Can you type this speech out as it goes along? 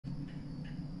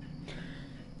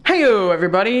Heyo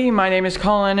everybody, my name is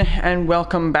Colin, and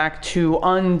welcome back to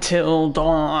Until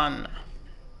Dawn.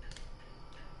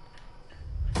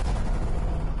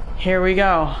 Here we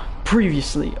go.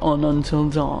 Previously on Until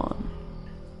Dawn.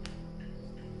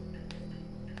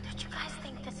 Did you guys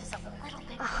think this is a little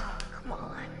bit... Oh, come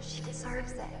on. She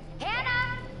deserves it.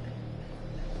 Hannah!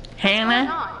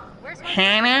 Hannah? Where's my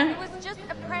Hannah? It was just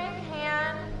a prank,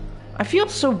 Han. I feel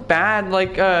so bad,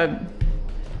 like,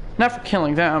 not for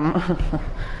killing them.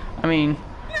 I mean,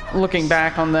 looking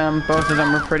back on them, both of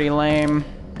them were pretty lame.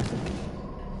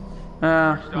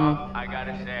 I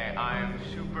gotta say, I'm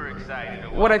super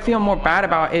excited. What I feel more bad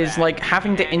about is, like,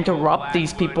 having to interrupt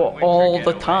these people all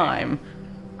the time.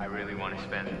 I really want to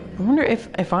spend. I wonder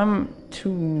if I'm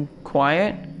too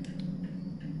quiet.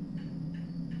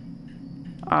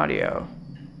 Audio.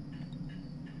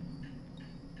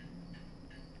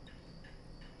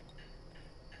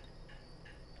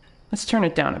 Let's turn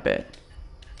it down a bit.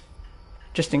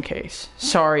 Just in case.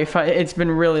 Sorry if it's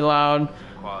been really loud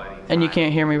and you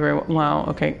can't hear me very well. Wow,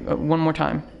 okay, one more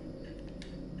time.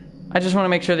 I just want to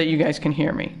make sure that you guys can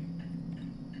hear me.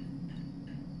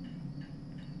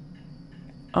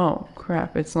 Oh,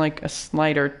 crap, it's like a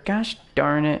slider. Gosh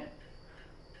darn it.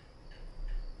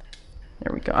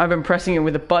 There we go. I've been pressing it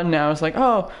with a button now. It's like,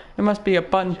 oh, it must be a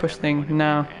button push thing.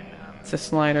 No, it's a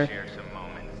slider. Share some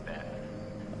moments that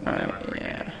Alright,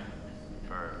 yeah.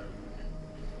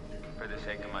 for the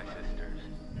sake of my sisters.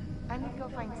 I need to go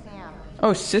find Sam.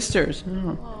 Oh, sisters.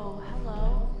 Oh. Oh,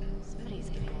 hello. Somebody's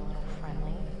getting a little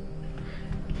friendly.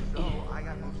 So I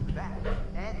got most of the back,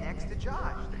 and next to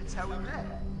Josh. That's how we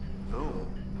met. Boom.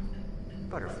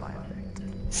 Butterfly effect.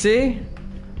 See?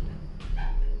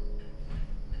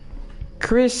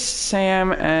 Chris,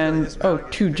 Sam, and... Oh,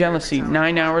 2 jealousy.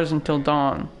 9 hours until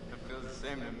dawn. It feels the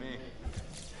same to me.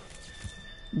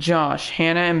 Josh,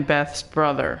 Hannah and Beth's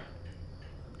brother.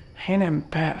 Hannah and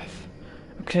Beth.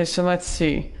 Okay, so let's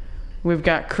see. We've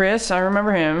got Chris, I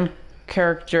remember him.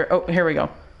 Character... Oh, here we go.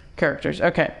 Characters,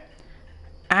 okay.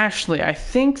 Ashley, I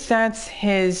think that's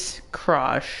his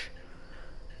crush.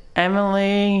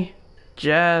 Emily,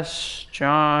 Jess,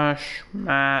 Josh,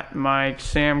 Matt, Mike,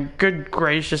 Sam. Good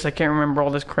gracious, I can't remember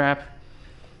all this crap.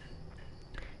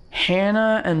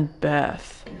 Hannah and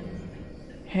Beth.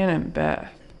 Hannah and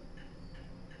Beth.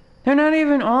 They're not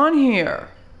even on here.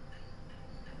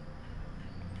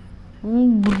 Come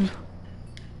on,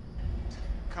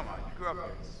 you grew up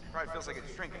here. This probably feels like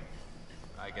it's shrinking.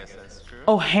 I guess that's true.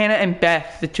 Oh, Hannah and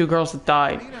Beth, the 2 girls that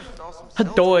died. You know, install some cells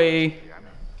Hadoy. here. I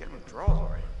mean, get them withdrawals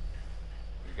already.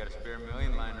 You got a spare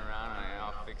million lying around, and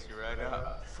I'll fix you right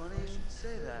up. Funny you should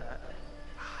say that.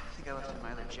 I think I left it in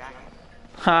my other jacket.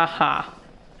 Haha.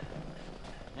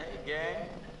 Hey, gang.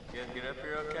 You guys get up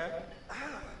here okay?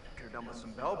 Could have done with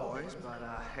some bellboys, but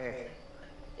hey,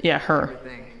 Yeah, her.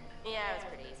 everything. Yeah, it was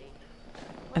pretty easy.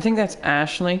 I think that's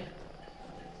Ashley.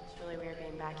 It's really weird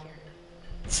being back here.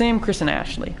 Sam, Chris, and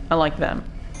Ashley. I like them.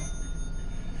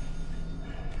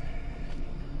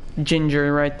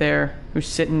 Ginger right there, who's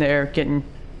sitting there getting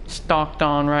stalked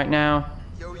on right now.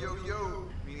 Yo, yo, yo.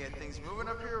 You get things moving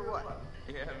up here or what?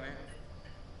 Yeah,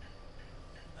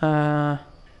 man.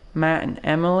 Matt and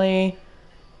Emily.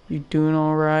 You doing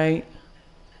alright?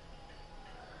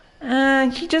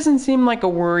 He doesn't seem like a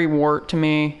worrywart to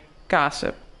me.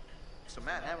 Gossip. So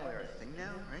Matt and Emily are a thing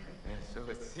now, right? Yeah, so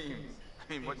it seems.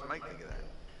 I mean, what's Mike think of that?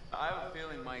 I have a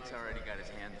feeling Mike's already got his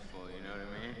hands full, you know what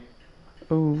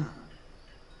I mean? Ooh.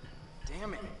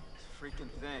 Damn it. This freaking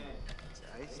thing. It's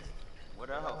iced. What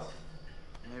else?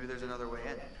 Maybe there's another way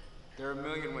in. There are a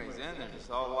million ways in, they're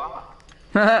just all locked.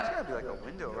 There's gotta be like a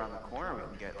window around the corner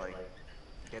we can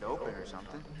get open or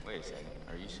something. Wait a second.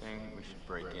 Are you saying we should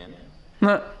break in?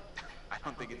 I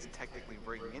don't think it's technically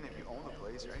breaking in if you own the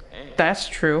place, right? Hey, That's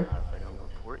true. Not if I don't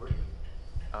report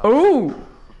you. Ooh!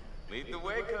 lead the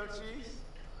way, coachies.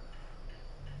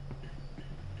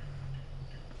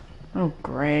 Oh,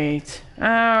 great.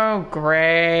 Oh,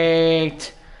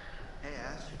 great. Hey,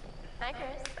 Ash. Hi,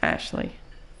 Chris. Ashley.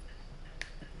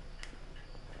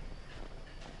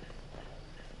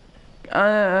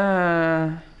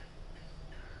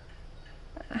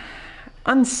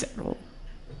 Unsettled.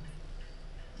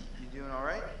 You doing all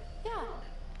right? Yeah.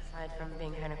 Aside from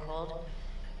being kind of cold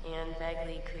and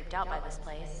vaguely creeped out by this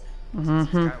place. It's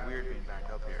kind of weird being back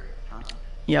up here, huh?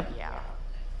 Yep. Yeah.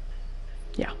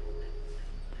 Yeah.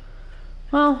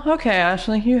 Well, okay,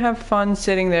 Ashley. You have fun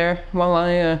sitting there while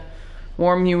I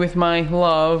warm you with my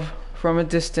love from a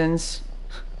distance.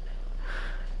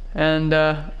 And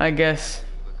I guess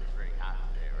Looking pretty hot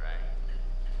today,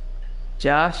 right?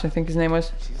 Josh, I think his name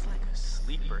was. She's like a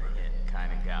sleeper hit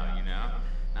kind of gal, you know?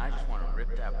 And I just want to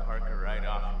rip that Parker right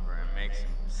off of her and make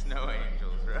some snow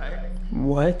angels, right?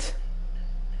 What?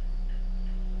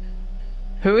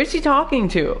 Who is he talking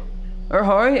to? Or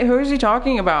who is he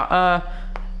talking about?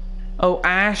 Oh,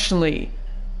 Ashley.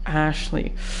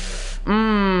 Ashley.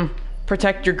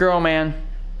 Protect your girl, man.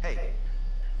 Hey,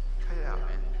 cut it out, man.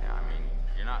 Yeah, I mean,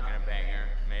 you're not gonna bang her.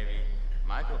 Maybe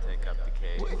Michael take up the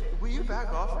case. Will you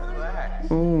back off already?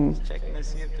 Relax. Ooh. Just checking to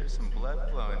see if there's some blood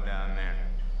flowing down there.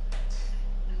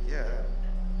 Yeah.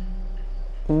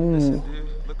 Listen, Ooh. dude,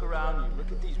 look around you.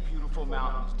 Look at these beautiful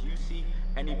mountains. Do you see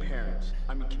any parents?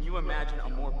 I mean, can you imagine a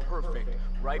more perfect,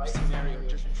 ripe scenario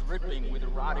just dripping with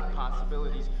erotic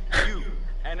possibilities? You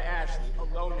and Ashley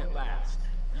alone at last.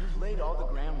 You've laid all the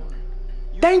groundwork.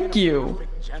 You've Thank been a you.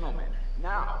 perfect gentleman.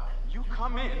 Now, you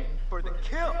come in for the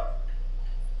kill.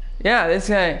 Yeah, this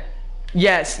guy.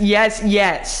 Yes, yes,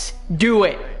 yes. Do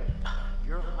it.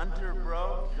 You're a hunter,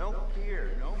 bro. No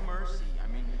fear, no mercy. I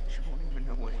mean, she won't even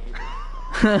know what hit her.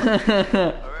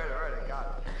 All right, I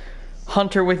got it.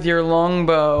 Hunter with your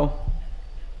longbow.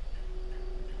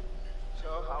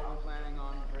 So, how are we planning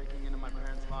on breaking into my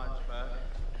parents' lodge, bud?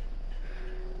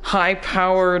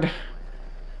 High-powered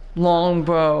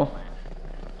longbow.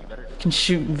 You better Can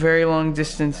shoot very long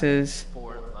distances.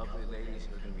 four lovely ladies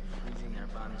who are going to be freezing their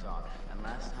buns off. And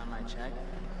last time I checked,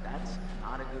 that's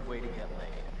not a good way to get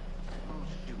laid. Oh,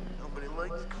 shoot. Nobody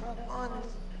likes cold buns.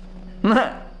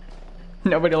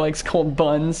 Nobody likes cold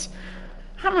buns.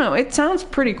 I don't know, it sounds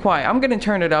pretty quiet. I'm gonna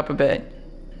turn it up a bit.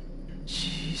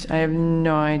 Jeez, I have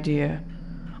no idea.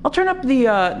 I'll turn up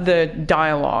the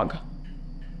dialogue.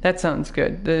 That sounds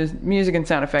good. The music and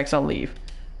sound effects I'll leave.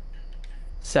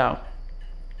 So.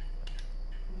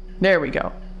 There we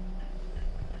go.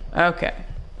 Okay.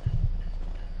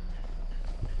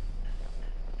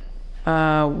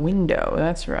 Window,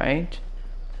 that's right.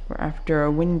 We're after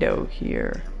a window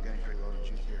here. I'm getting pretty low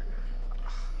juice here.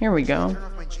 Here we go. Turn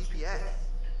off my GPS.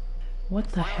 What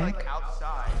the Like heck?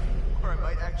 outside, or I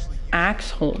might actually use Axe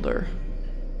holder.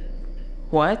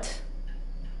 What?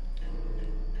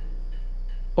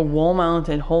 A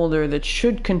wall-mounted holder that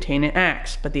should contain an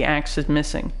axe, but the axe is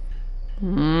missing.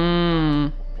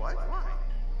 What? Why?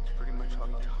 It's pretty much all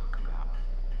you talk about.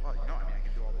 Well, you know, I mean, I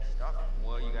can do all this stuff.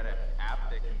 Well, you got an app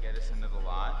that can get us into the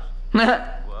lodge?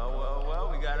 Well,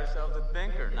 we got ourselves a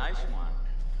thinker. Nice one.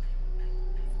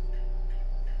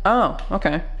 Oh,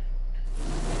 okay.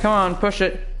 Come on, push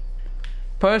it.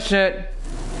 Push it.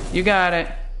 You got it.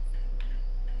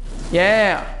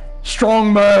 Yeah.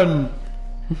 Strong man.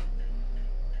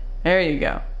 There you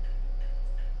go.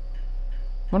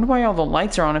 Wonder why all the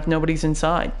lights are on if nobody's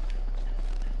inside.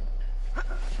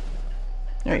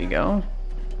 There you go.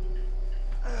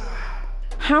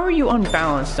 How are you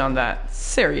unbalanced on that?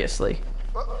 Seriously.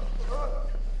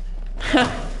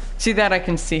 See, that I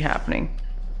can see happening.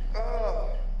 Oh,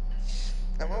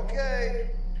 I'm okay.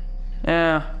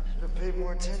 Yeah. Should have paid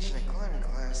more attention in climbing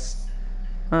class.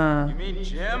 You mean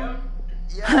Jim?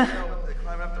 Yeah, you know, with the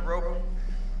climbing up the rope.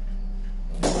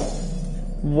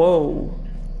 Whoa.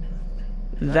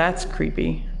 That's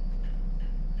creepy.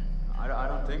 I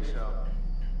don't think so.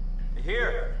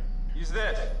 Here, use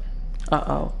this.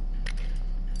 Uh-oh.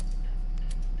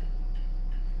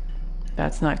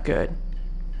 That's not good.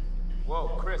 Whoa,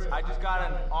 Chris, I just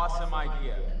got an awesome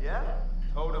idea. Yeah?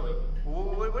 Totally.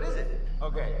 What is it?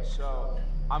 Okay, so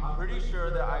I'm pretty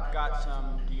sure that I've got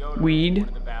some deodorant Weed? in one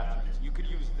of the bathrooms. You could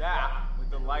use that with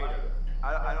the lighter.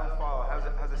 I don't follow.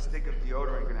 How's a stick of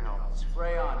deodorant gonna help?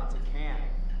 Spray on, it's a can.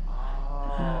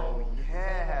 Oh,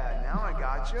 yeah. Now I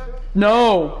gotcha.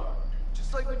 No!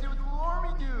 Just like we did with the little army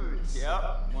dudes.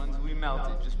 Yep, ones we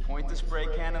melted. Just point the spray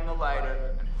can in the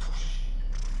lighter and whoosh.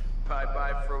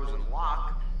 Bye-bye frozen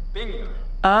lock. Bingo.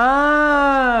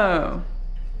 Oh!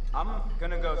 I'm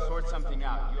gonna go sort something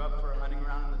out. You up for hunting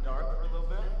around in the dark for a little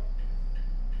bit?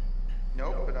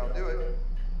 Nope, but I'll do it.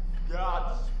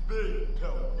 Godspeed,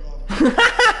 brother.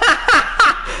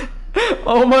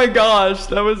 Oh my gosh,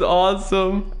 that was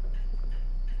awesome.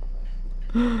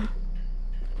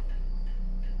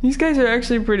 These guys are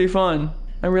actually pretty fun.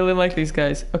 I really like these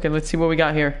guys. Okay, let's see what we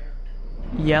got here.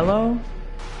 Yellow?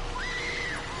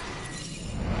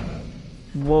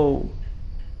 Whoa.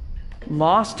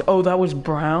 Lost? Oh, that was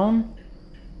brown?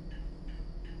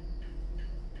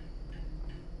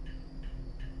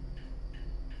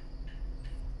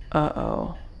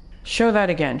 Uh-oh. Show that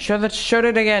again. Show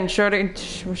it again. Show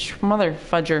it. Mother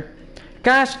fudger.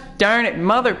 Gosh darn it,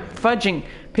 mother fudging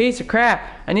piece of crap.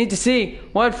 I need to see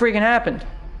what freaking happened.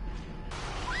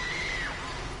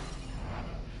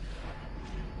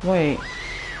 Wait.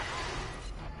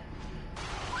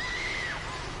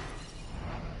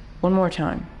 One more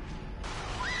time.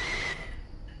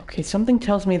 Okay, something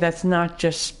tells me that's not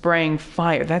just spraying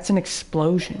fire. That's an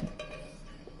explosion.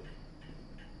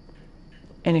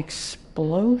 An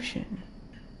explosion.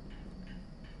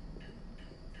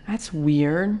 That's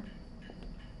weird.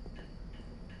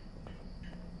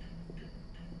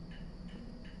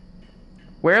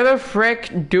 Where the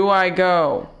frick do I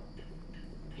go?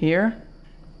 Here?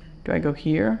 Do I go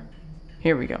here?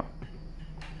 Here we go.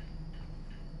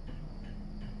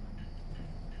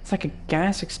 It's like a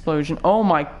gas explosion. Oh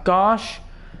my gosh.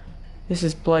 This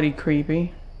is bloody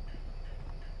creepy.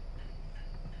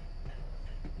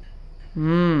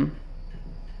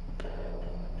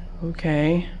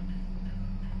 Okay.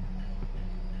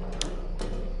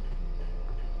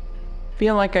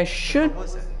 Feel like I should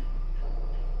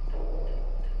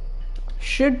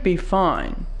be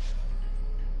fine.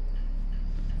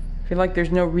 Feel like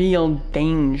there's no real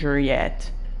danger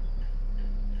yet.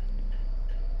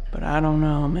 But I don't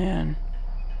know, man.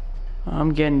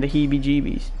 I'm getting the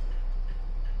heebie-jeebies.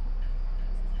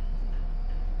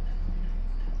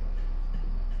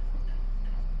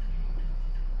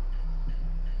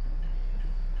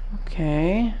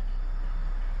 Okay.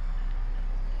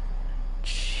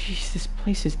 Jeez, this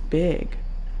place is big.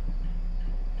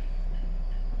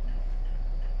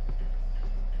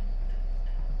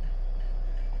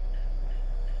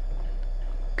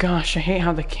 Gosh, I hate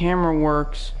how the camera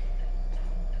works.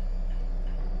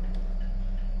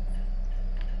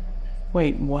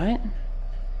 Wait, what?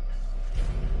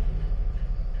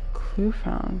 Clue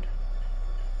found.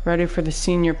 Ready for the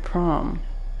senior prom.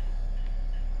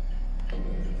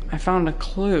 I found a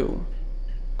clue.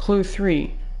 Clue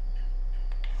 3.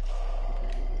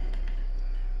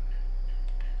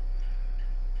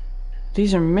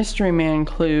 These are Mystery Man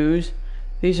clues.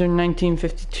 These are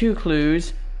 1952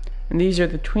 clues. And these are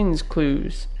the twins'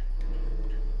 clues.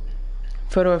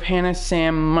 Photo of Hannah,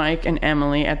 Sam, Mike, and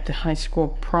Emily at the high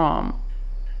school prom.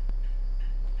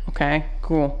 Okay,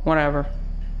 cool, whatever.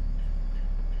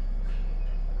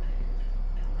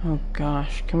 Oh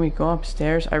gosh, can we go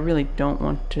upstairs? I really don't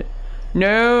want to.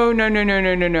 No, no, no, no,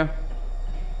 no, no, no.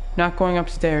 Not going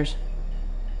upstairs.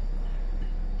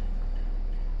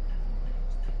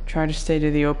 Try to stay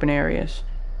to the open areas.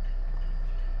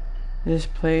 This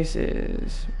place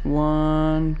is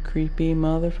one creepy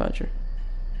motherfudger.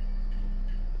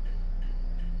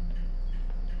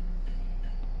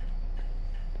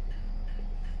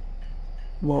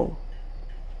 Whoa.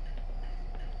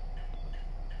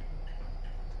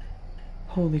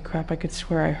 Holy crap, I could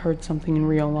swear I heard something in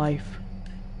real life.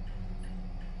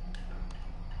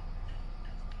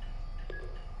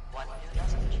 What new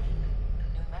message?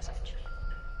 New message.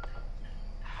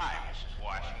 Hi, Mrs.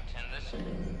 Washington. This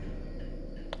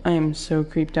I am so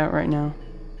creeped out right now.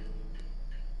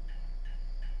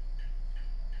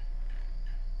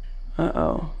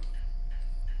 Uh-oh.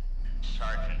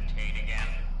 Sergeant Tate again.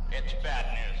 It's bad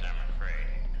news, I'm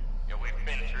afraid. Yeah, we've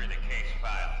been through the case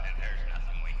file, and there's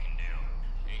nothing we can do.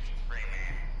 He's a free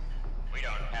man. We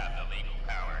don't have the legal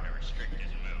power to restrict his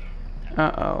movement.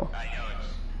 Uh-oh. I know it's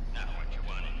not what you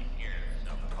wanted to hear,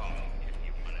 so call me if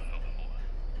you want to know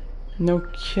more. No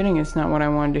kidding, it's not what I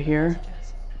wanted to hear.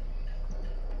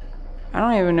 I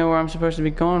don't even know where I'm supposed to be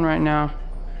going right now.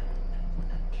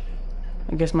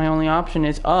 I guess my only option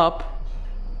is up.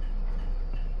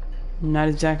 Not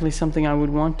exactly something I would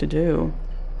want to do.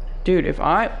 Dude, if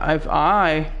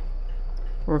I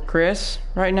were Chris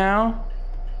right now,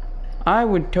 I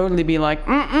would totally be like,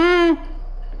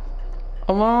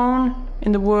 alone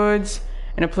in the woods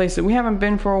in a place that we haven't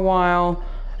been for a while,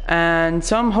 and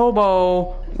some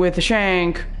hobo with a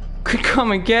shank could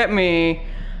come and get me.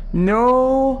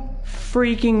 No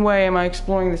freaking way am I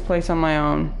exploring this place on my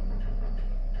own.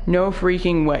 No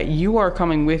freaking way. You are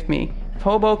coming with me. If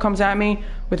hobo comes at me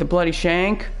with a bloody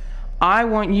shank, I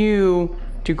want you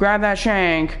to grab that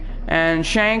shank and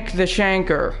shank the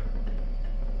shanker.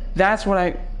 That's what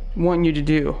I want you to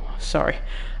do. Sorry,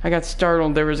 I got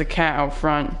startled. There was a cat out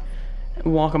front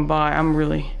walking by. I'm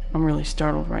really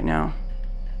startled right now.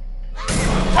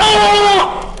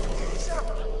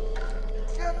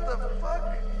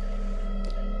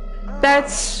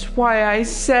 That's why I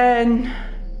said,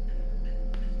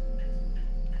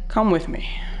 come with me.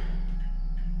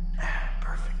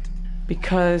 Perfect.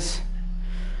 Because,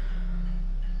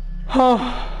 We're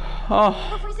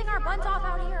freezing our buns off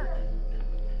out here.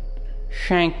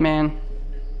 shank, man.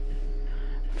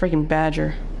 Freaking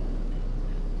badger.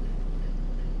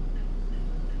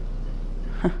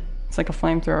 It's like a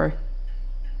flamethrower.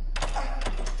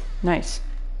 Nice.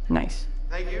 Nice.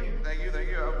 Thank you.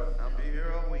 I'll be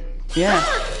here all week. Yeah.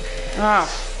 Ah,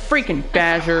 freaking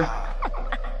badger.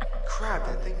 Crap,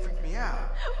 that thing freaked me out.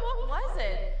 What was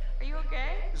it? Are you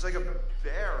okay? It's like a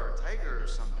bear or a tiger or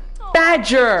something.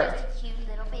 Badger! Just a cute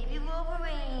little baby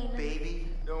Wolverine. Baby.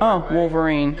 Oh,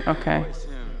 Wolverine. Okay. Boy,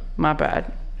 soon. My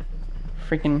bad.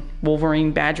 Freaking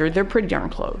Wolverine, Badger. They're pretty darn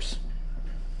close.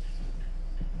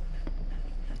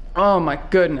 Oh my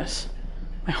goodness.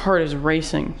 My heart is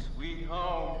racing. Sweet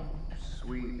home.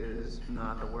 Sweet is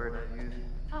not the word I use.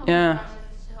 Oh Yeah. my gosh,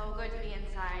 it's so good to be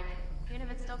inside. Even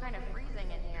if it's still kind of freezing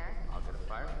in here. I'll get a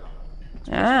fire going.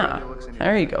 Yeah.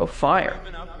 There you go. Fire.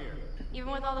 Been up here.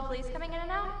 Even with all the police coming in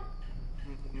and out?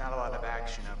 Not a lot of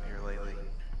action up here lately.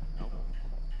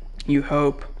 You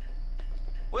hope.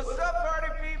 What's up, party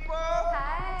people?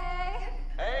 Hey!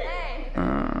 Hey. Hey!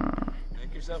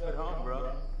 Make yourself at home,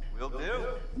 bro. Will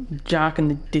do. Jock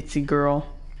and the ditzy girl.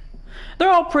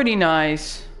 They're all pretty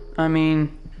nice. I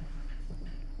mean,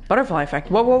 butterfly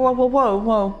effect. Whoa, whoa, whoa, whoa, whoa,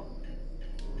 whoa.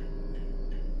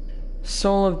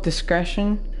 Soul of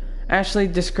discretion. Ashley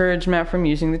discouraged Matt from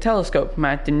using the telescope.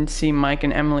 Matt didn't see Mike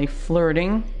and Emily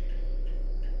flirting.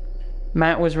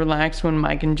 Matt was relaxed when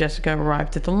Mike and Jessica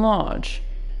arrived at the lodge.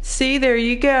 See, there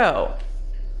you go.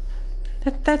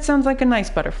 That sounds like a nice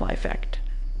butterfly effect.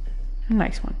 A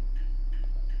nice one.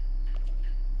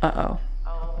 Uh-oh.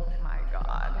 Oh my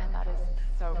god, that is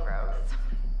so gross.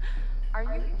 Are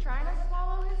you trying to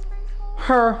swallow his face whole?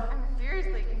 Her. I'm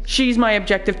seriously confused. She's my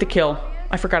objective to kill.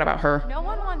 I forgot about her. No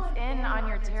one wants in on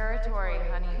your territory,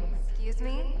 honey. Excuse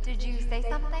me? Did you say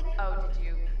something? Oh, did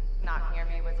you not hear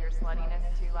me? Was your sluttiness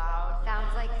too loud?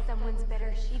 Sounds like someone's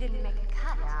bitter she didn't make a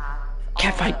cut. Yeah. it's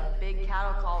Cat all fight. a Big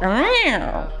cattle call.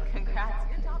 Meow. So congrats,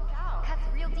 you're top cow. Cut's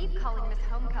real deep calling Miss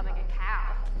Homecoming a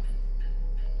cow.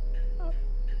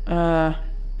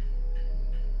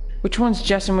 Which one's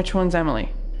Jess and which one's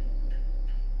Emily?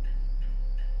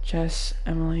 Jess,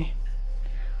 Emily.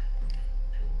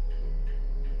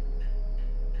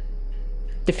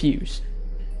 Diffuse.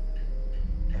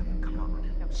 Em, come on.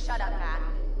 No, shut up, Matt.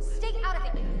 Stay out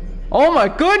of it. Oh my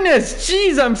goodness!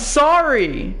 Jeez, I'm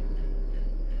sorry!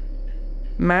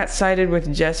 Matt sided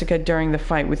with Jessica during the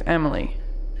fight with Emily.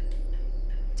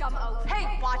 Dumb oaf.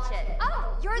 Hey, watch it.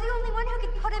 Oh, you're the only one who can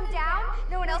put him down?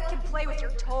 No one else can play with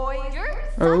your toys? You're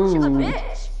such Ooh. a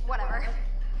bitch. Whatever.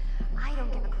 I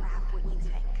don't give a crap what you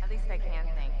think. At least I can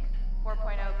think. 4.0,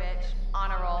 bitch. On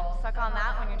a roll. Suck on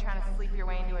that when you're trying to sleep your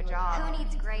way into a job. Who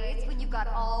needs grades when you've got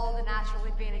all the natural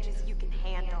advantages you can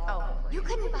handle? Oh, You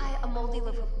couldn't buy a moldy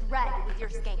loaf of bread with your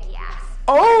skanky ass.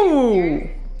 Oh!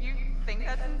 You think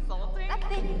that's insulting? That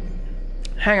thing.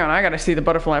 Hang on, I gotta see the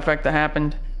butterfly effect that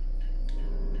happened.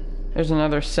 There's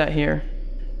another set here.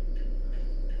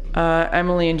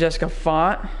 Emily and Jessica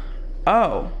fought.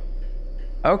 Oh.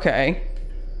 Okay.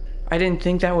 I didn't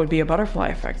think that would be a butterfly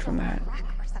effect from that. Crack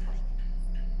or something.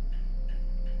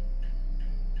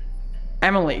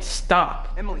 Emily, stop.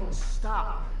 Emily,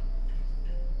 stop.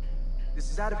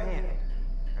 This is out of hand.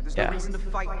 There's Yeah. no reason to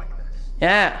fight like this.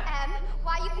 Yeah.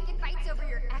 Why you picking fights over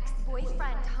your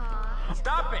ex-boyfriend, huh?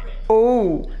 Stop it!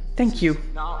 Oh, thank you.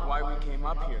 Not why we came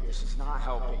up here. This is not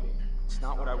helping. It's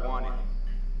not what I wanted.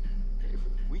 If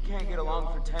we can't get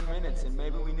along for 10 minutes, then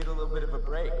maybe we need a little bit of a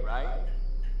break, right?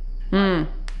 Hmm.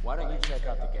 Why don't you check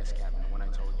out the guest cabin, the one I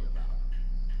told you about?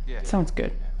 Yeah. Sounds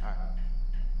good. Alright.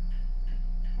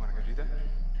 Wanna go do that?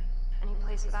 Any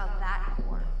place without that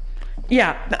whore.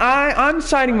 Yeah, I'm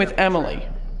siding with Emily.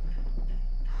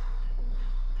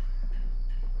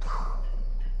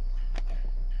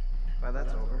 Well,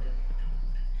 that's over.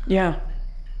 Yeah.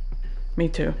 Me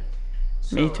too.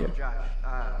 Me So, too. Josh,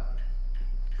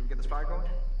 should we get this fire going?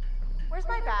 Where's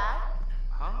my bag?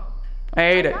 Huh? I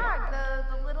ate it. Bag,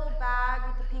 the little bag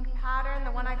with the pink pattern,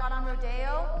 the one I got on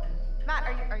Rodeo. Matt,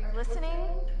 are you listening?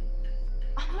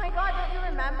 Oh my god, don't you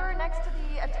remember next to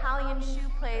the Italian shoe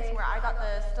place where I got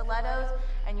the stilettos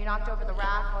and you knocked over the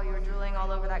rack while you were drooling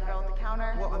all over that girl at the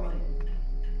counter? Well, I mean,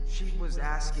 she was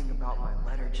asking about my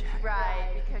letter jacket.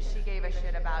 Right, because she gave a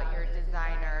shit about your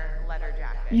designer letter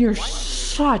jacket. You're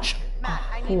such a Matt,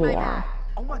 I need my whore. bag.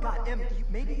 Oh my god, Em,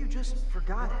 maybe you just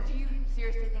forgot it. Do you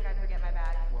seriously think I'd forget my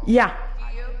bag? Yeah.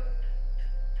 Do you?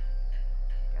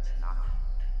 Guess not.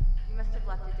 You must have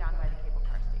left it down by the cable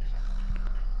car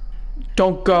station.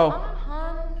 Don't go.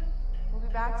 Hon. We'll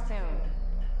be back soon.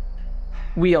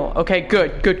 Wheel. Okay,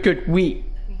 good, good, good. We.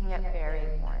 We can get very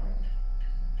warm.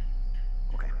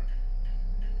 Okay.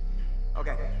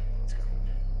 Okay, let's go.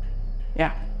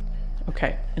 Yeah.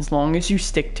 Okay. As long as you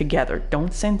stick together.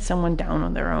 Don't send someone down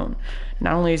on their own.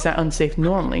 Not only is that unsafe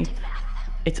normally,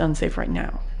 it's unsafe right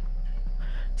now.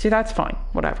 See, that's fine.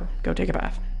 Whatever. Go take a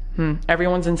bath.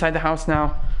 Everyone's inside the house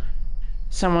now.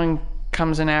 Someone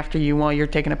comes in after you while you're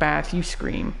taking a bath. You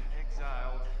scream.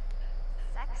 Exiled.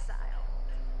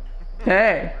 Sexile.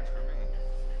 Hey.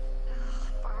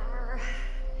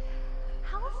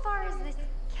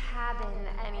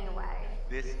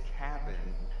 This cabin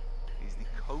is the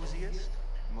coziest,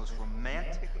 most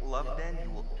romantic love den you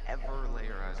will ever lay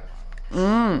your eyes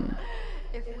upon.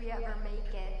 If we ever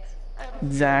make it.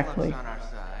 Exactly. Luck's on our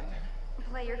side.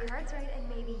 Play your cards right and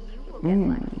maybe you will get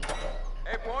lucky.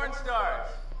 Hey, porn stars.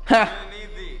 Ha. I'm gonna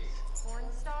need these. Porn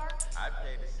star? I'd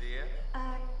pay to see you.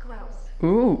 Gross.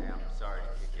 Ooh. Yeah, I'm sorry to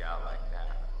kick you out like that.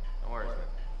 Don't worry.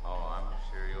 Oh, I'm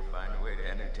sure you'll find a way to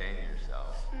entertain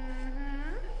yourself.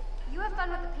 You have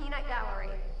fun with the peanut gallery.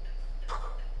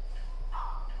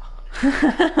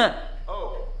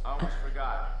 Oh, I almost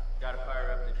forgot. Gotta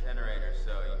fire up the generator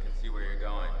so you can see where you're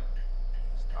going.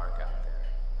 It's dark out there.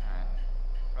 Alright.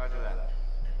 Roger that.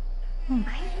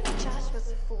 I think Josh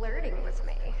was flirting with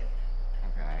me.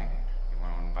 Okay. You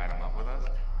want to invite him up with us?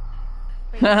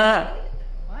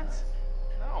 What?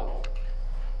 No.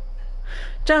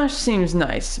 Josh seems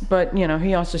nice, but, you know,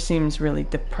 he also seems really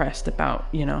depressed about,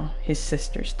 you know, his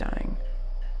sisters dying.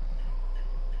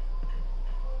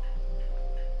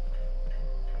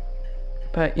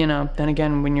 But, you know, then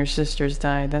again, when your sisters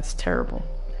die, that's terrible.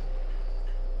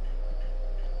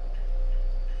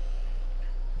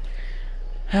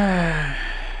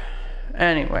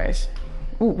 Anyways.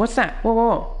 Ooh, what's that? Whoa, whoa,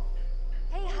 whoa.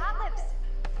 Hey, Hot Lips.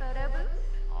 Photo booth?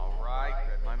 Alright,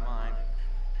 read my mind.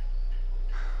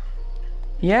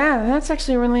 Yeah, that's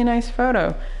actually a really nice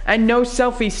photo. And no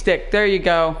selfie stick. There you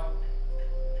go.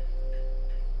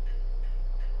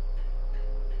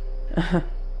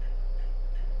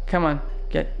 Come on,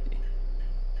 get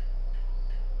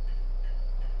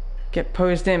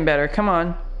posed in better. Come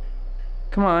on.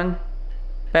 Come on.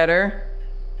 Better.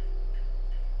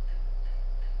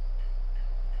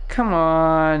 Come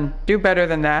on. Do better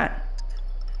than that.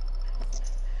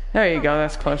 There you go.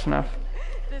 That's close enough.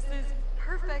 This is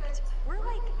perfect. We're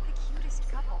like the cutest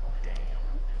couple.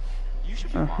 You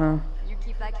should be Uh-huh. You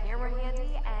keep that camera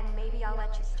handy, and maybe I'll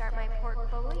let you start my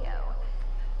portfolio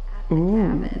at the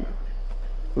Ooh. cabin.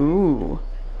 Ooh.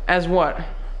 As what?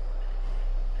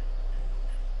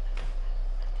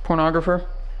 Pornographer?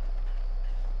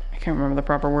 I can't remember the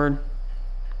proper word.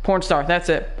 Porn star, that's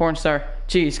it. Porn star.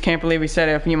 Jeez, can't believe we said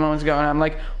it a few moments ago and I'm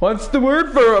like, what's the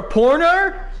word for a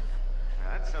porner?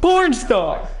 That's Porn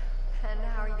star! And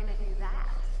how are you gonna do that?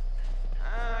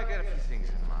 I got a few things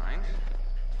in mind.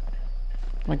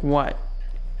 Like what?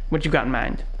 What you got in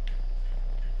mind?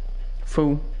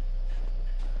 Fool.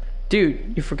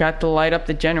 Dude, you forgot to light up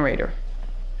the generator.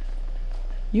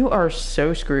 You are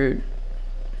so screwed.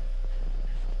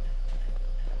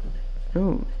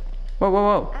 Ooh. Whoa, whoa,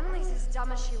 whoa. Emily's as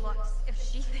dumb as she looks if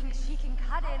she thinks she can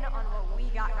cut in on what we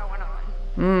got going on.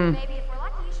 Maybe if we're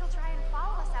lucky, she'll try and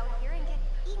follow us out here and get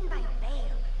eaten by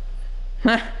a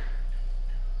bear.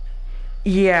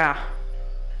 Yeah.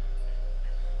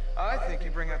 I think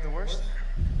you bring out the worst.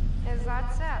 Is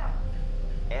that so?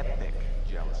 Epic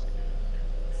jealousy.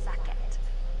 Suck it.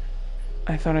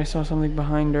 I thought I saw something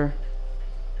behind her.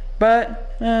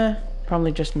 But,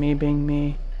 probably just me being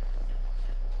me.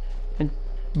 And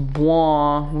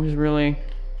Blah was really...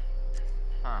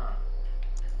 Huh.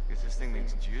 Guess this thing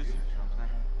needs juice or something.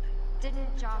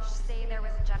 Didn't Josh say there was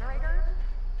a generator?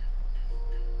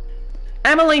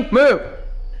 Emily, move!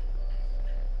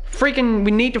 Freaking, we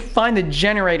need to find the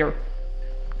generator.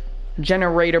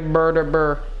 Generator,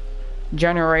 burr.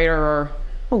 Generator, or...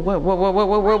 Oh, whoa, whoa, whoa, whoa,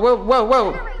 whoa, whoa, whoa, whoa,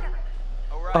 whoa! Generator!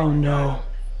 Alright. Oh no.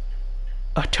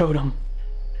 A totem.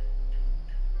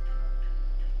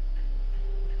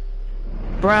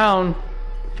 Brown.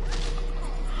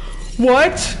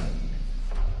 What?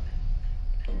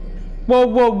 Whoa,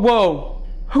 whoa, whoa.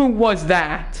 Who was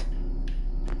that?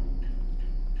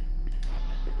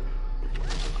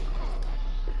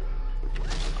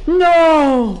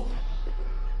 No!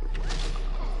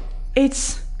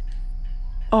 It's...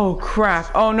 Oh crap.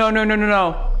 Oh no, no, no, no,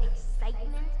 no.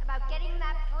 Excitement about getting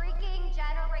that freaking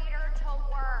generator to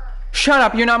work. Shut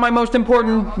up, you're not my most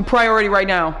important priority right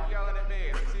now. Yelling at me.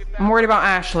 Let's see if that... I'm worried about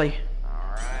Ashley.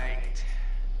 Alright.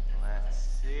 Let's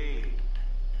see.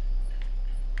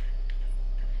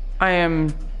 I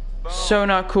am so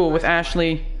not cool with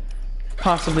Ashley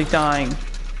possibly dying.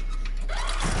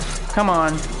 Come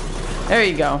on. There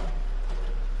you go.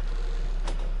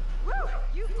 Woo!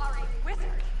 You are a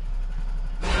wizard.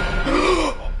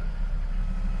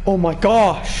 Oh my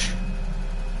gosh.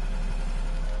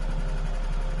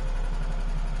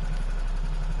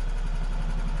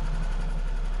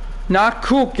 Not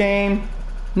cool, game.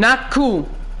 Not cool.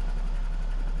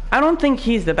 I don't think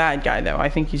he's the bad guy, though. I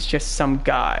think he's just some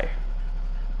guy.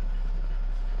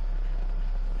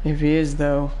 If he is,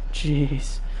 though,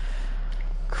 jeez.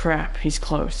 Crap, he's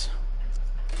close.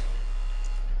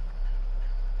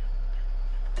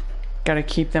 Gotta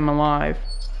keep them alive.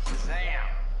 Sam.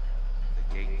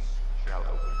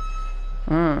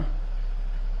 The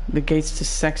gates to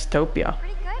Sextopia.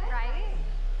 Pretty good, right?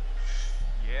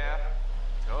 Yeah,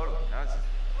 totally. That's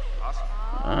awesome.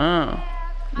 Oh.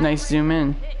 Nice zoom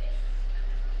in.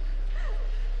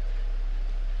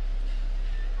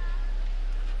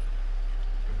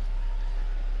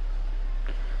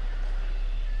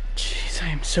 Jeez, I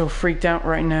am so freaked out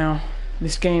right now.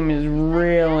 This game is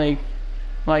really,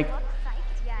 like, Look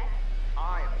psyched yet.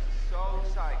 I am so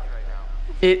psyched right now.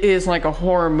 it is like a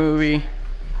horror movie. A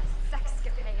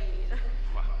sexcapade.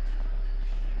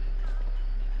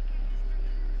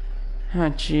 Oh,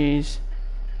 jeez.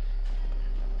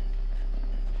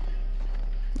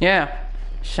 Yeah.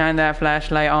 Shine that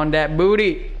flashlight on that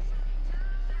booty.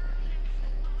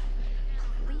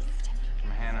 Police tape. From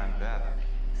Hannah and Beth.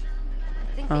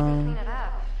 Think they can clean it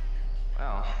up.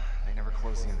 Well, they never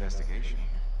closed the investigation.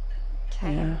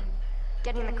 Okay. Yeah.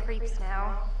 Getting the creeps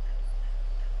now.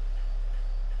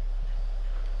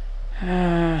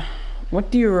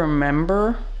 What do you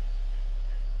remember?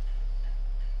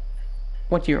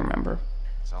 What do you remember?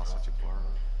 It's all such a blur.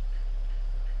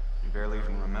 You barely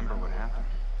even remember what happened.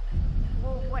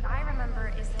 Well, what I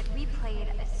remember is that we played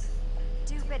a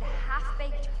stupid,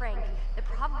 half-baked prank that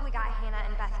probably got Hannah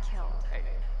and Beth killed. Hey,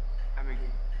 I mean,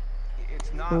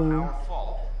 it's not our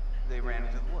fault they ran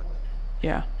into the woods.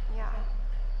 Yeah. Yeah.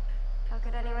 How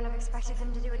could anyone have expected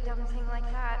them to do a dumb thing like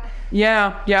that?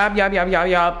 Yeah. Yeah.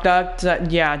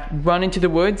 Run into the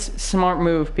woods. Smart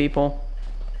move, people.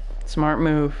 Smart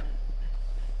move.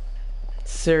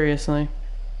 Seriously.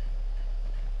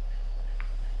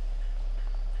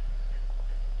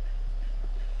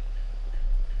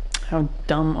 How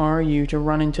dumb are you to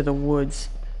run into the woods?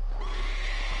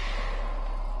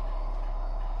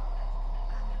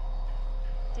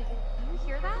 Did you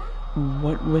hear that?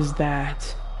 What was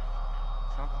that?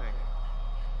 Something.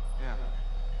 Yeah.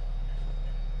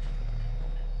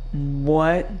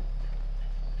 What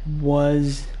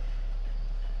was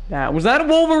that? Was that a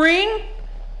Wolverine?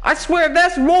 I swear if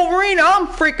that's Wolverine, I'm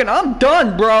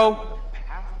done, bro.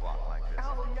 Path block like this.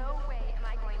 Oh, no way am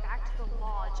I going back to the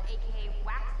lodge, aka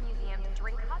Wax Museum, to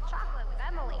drink hot chocolate with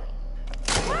Emily.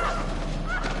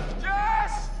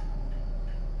 Jess!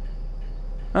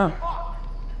 Oh.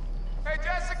 Hey,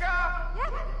 Jessica!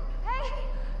 Yep. Hey.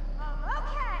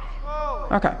 Okay.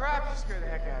 Holy Okay. crap, you scared the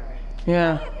heck out of me.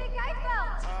 Yeah. What do you think I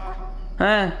felt?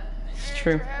 It's Didn't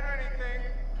true. hit your head or anything.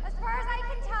 As far as I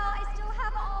can tell, I still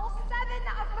have all 7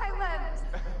 of my limbs.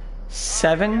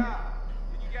 7? Yeah.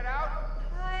 Did you get out?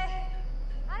 I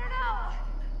don't know.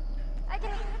 I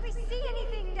can hardly see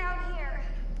anything down here.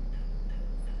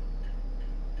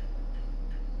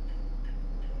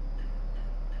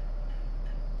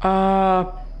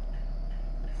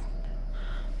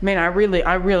 Man, I really,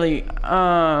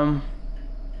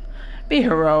 be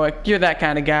heroic. You're that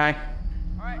kind of guy.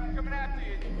 Alright, coming after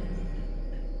you.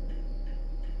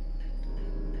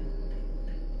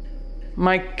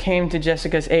 Mike came to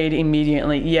Jessica's aid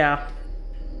immediately. Yeah.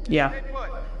 Yeah. Stay put.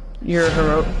 You're a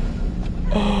hero.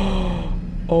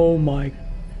 Oh my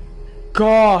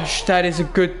gosh, that is a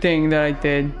good thing that I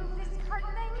did. Move this cart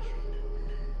thing.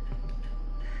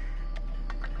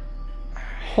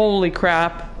 Holy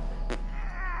crap.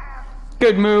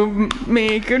 Good move,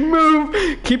 me. Good move.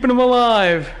 Keeping him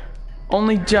alive.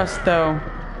 Only just, though.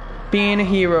 Being a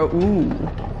hero. Ooh.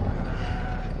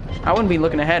 I wouldn't be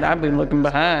looking ahead. I'd be looking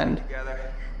behind.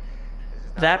 Together.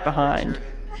 That behind.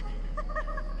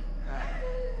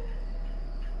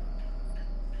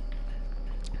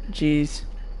 Jeez.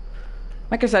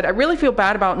 Like I said, I really feel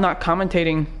bad about not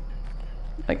commentating.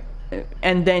 Like,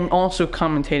 and then also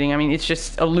commentating. I mean, it's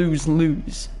just a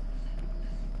lose-lose.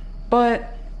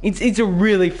 But it's a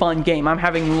really fun game. I'm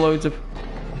having loads of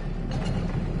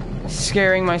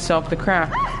scaring myself to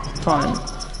crap fun.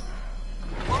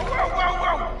 Oh,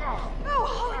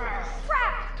 holy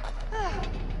crap!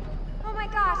 Oh my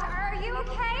gosh, are you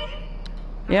okay?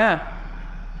 Yeah.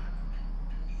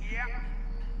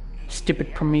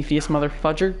 Stupid Prometheus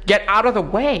motherfudger. Get out of the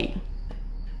way!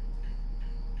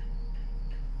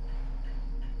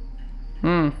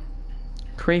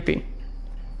 Creepy.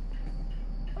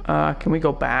 Can we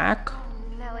go back?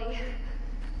 Nelly,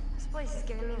 this place is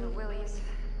giving me the willies.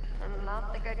 And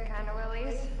not the good kind of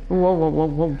willies. Whoa, whoa, whoa,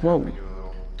 whoa, whoa. You a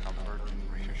little comfort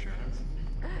and reassurance.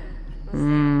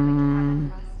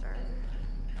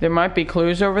 There might be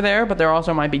clues over there, but there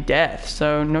also might be death.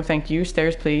 So, no thank you.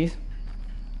 Stairs, please.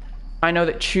 I know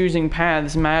that choosing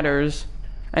paths matters.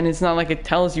 And it's not like it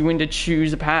tells you when to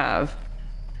choose a path.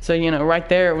 So, you know, right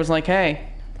there it was like, hey,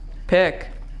 pick.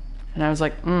 And I was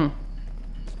like,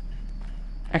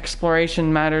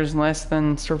 exploration matters less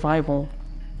than survival.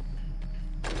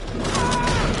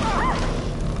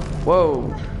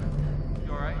 Whoa.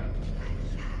 You alright?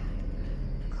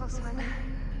 Close one.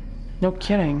 No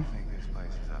kidding. I think this place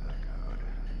is up to code.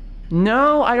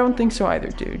 No, I don't think so either,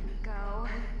 dude. Go.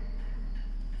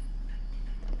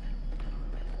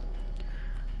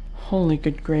 Holy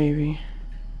good gravy.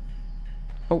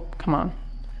 Oh, come on.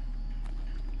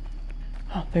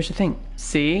 Oh, there's a thing.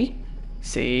 See?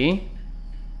 See?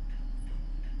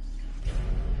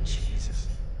 Jesus.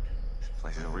 This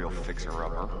place is a real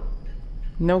fixer-upper.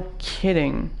 No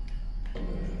kidding.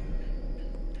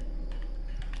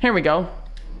 Here we go.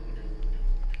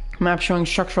 Map showing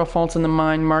structural faults in the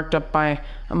mine marked up by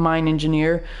a mine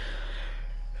engineer.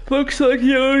 Looks like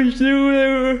he always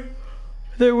knew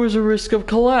there was a risk of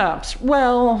collapse.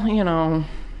 Well, you know.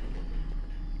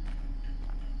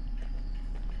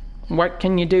 What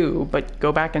can you do but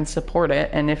go back and support it?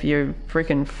 And if you're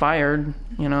freaking fired,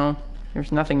 you know,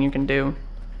 there's nothing you can do.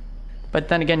 But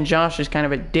then again, Josh is kind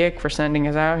of a dick for sending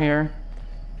us out here.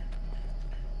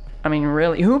 I mean,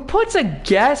 really, who puts a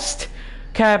guest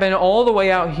cabin all the way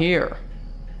out here?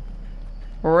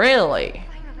 Really?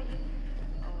 Finally.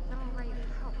 I'm ready to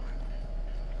help.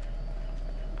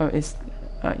 Oh, it's,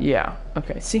 yeah.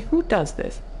 Okay, see, who does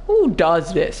this? Who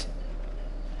does this?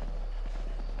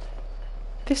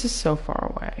 This is so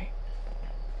far away.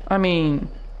 I mean,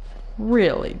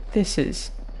 really, this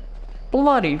is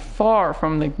bloody far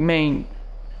from the main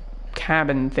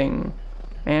cabin thing.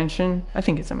 Mansion? I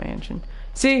think it's a mansion.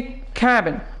 See?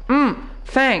 Cabin.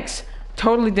 Thanks.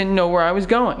 Totally didn't know where I was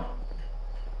going.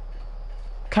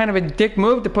 Kind of a dick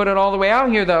move to put it all the way out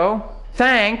here, though.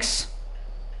 Thanks.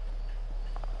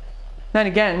 Then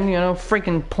again, you know,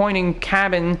 freaking pointing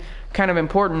cabin, kind of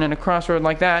important in a crossroad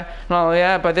like that. And all of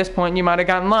that, by this point, you might have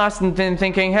gotten lost and been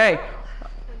thinking, hey,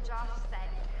 When Josh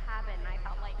said cabin, I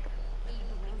felt like Abe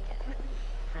Lincoln.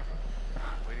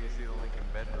 Wait till you see the Lincoln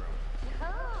bedroom. Oh,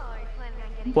 are you planning on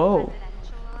getting Whoa.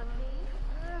 presidential on me?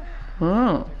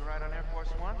 oh, Take a ride on Air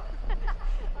Force One? All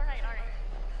right.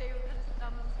 Save the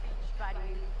stump speech,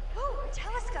 buddy. Ooh, a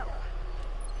telescope.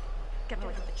 Gonna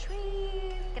look at the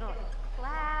trees, gonna look at the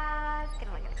clouds,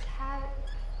 gonna look at the cat.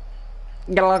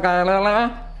 get a look at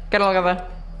that. Get a look at that.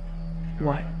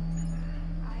 What?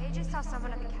 I just saw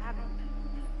someone at the cabin.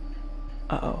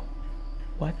 Uh-oh.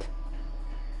 What?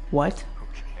 What?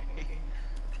 Okay.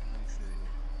 Let's see.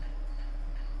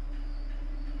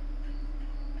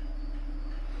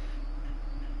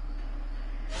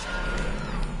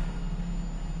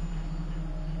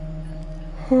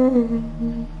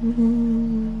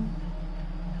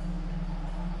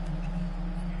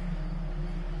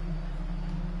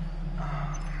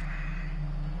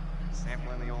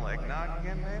 Sampling the old eggnog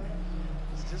again, babe?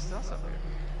 It's just us up here.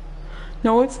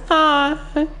 No, it's not.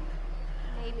 Maybe.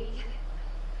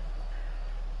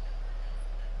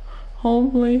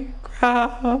 Holy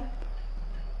crap.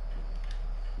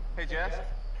 Hey, Jess.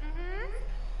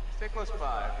 Stay close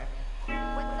by, okay?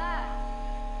 What's that?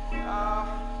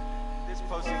 This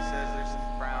posting says there's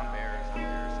some brown bears up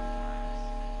here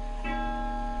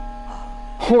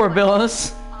sometimes.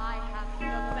 Horribilis. I have the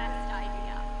best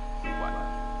idea. What?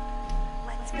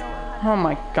 Let's go hunt. Oh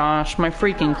my gosh, my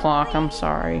freaking clock. I'm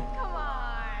sorry. Come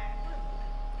on.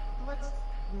 Let's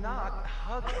not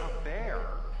hug a bear.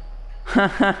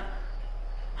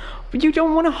 But you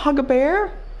don't want to hug a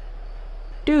bear?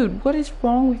 Dude, what is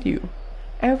wrong with you?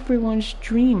 Everyone's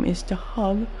dream is to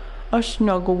hug a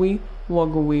snuggly,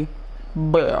 wuggly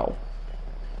bear.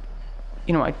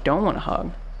 You know, I don't want to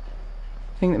hug.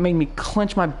 The thing that made me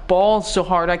clench my balls so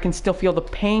hard I can still feel the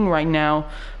pain right now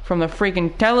from the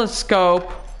freaking telescope.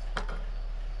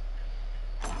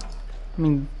 I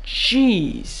mean,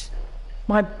 jeez.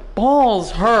 My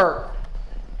balls hurt.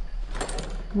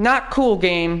 Not cool,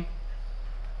 game.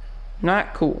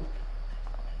 Not cool.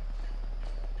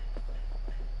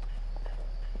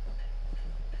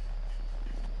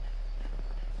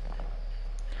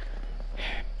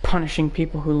 Punishing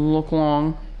people who look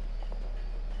long.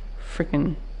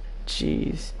 Freaking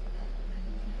jeez.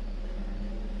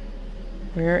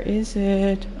 Where is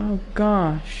it? Oh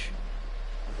gosh.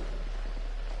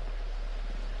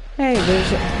 Hey,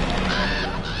 there's a...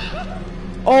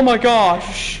 Oh my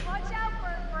gosh. Watch out,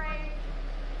 bird brain.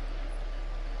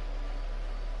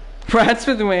 Rats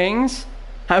with wings?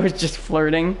 I was just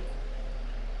flirting.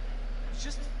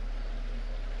 Just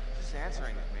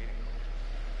answering this meeting.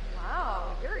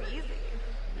 Wow, you're easy.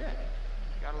 Yeah.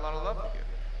 Got a lot of love to give.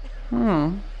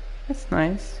 Hmm. That's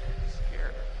nice.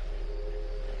 Scared.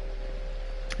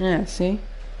 Yeah, see?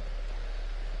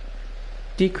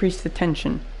 Decrease the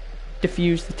tension.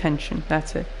 Diffuse the tension.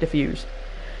 That's it. Diffuse.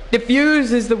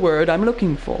 Diffuse is the word I'm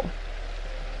looking for.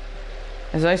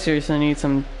 As I seriously need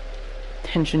some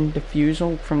tension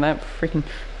diffusal from that freaking...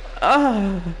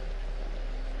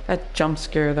 that jump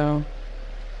scare, though.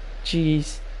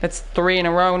 Jeez. That's 3 in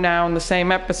a row now in the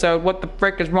same episode. What the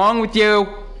frick is wrong with you?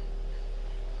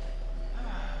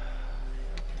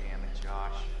 Damn it,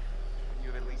 Josh.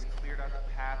 You have at least cleared out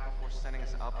the path before sending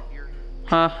us up here?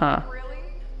 Haha. Really?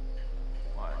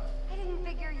 What? I didn't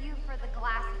figure you for the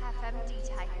glass half empty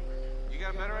type. You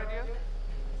got a better idea?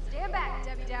 Stand back,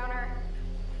 Debbie Downer.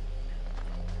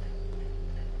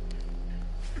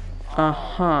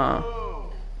 Uh-huh.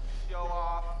 Oh, show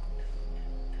off.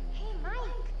 Hey, Mike.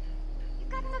 You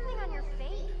got something on your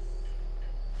face.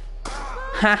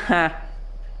 Haha.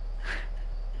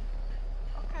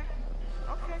 Okay.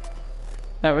 Okay.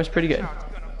 That was pretty good. How it's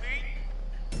gonna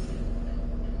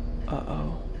be.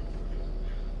 Uh-oh.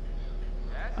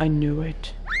 I knew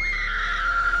it.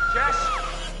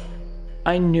 Jess!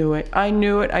 I knew it. I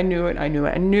knew it. I knew it. I knew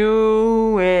it. I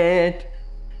knew it.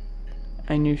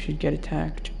 I knew she'd get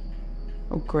attacked.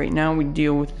 Oh, great. Now we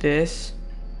deal with this.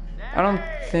 I don't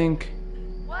think...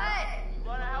 What? You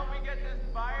wanna help me get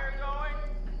this fire going?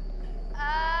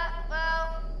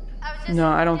 Well, I was just No,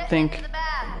 I don't getting think... into the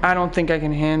bath. I don't think I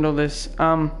can handle this.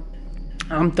 I'm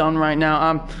done right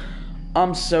now.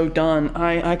 I'm so done.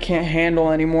 I can't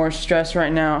handle any more stress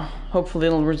right now. Hopefully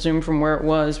it'll resume from where it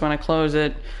was when I close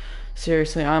it.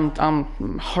 Seriously,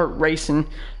 I'm heart racing.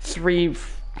 3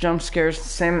 jump scares.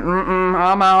 Same.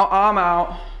 I'm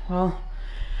out. Well,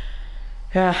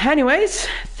 yeah. Anyways,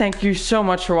 thank you so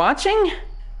much for watching.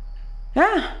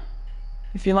 Yeah.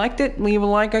 If you liked it, leave a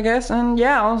like, I guess. And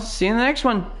yeah, I'll see you in the next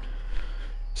one.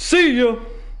 See ya.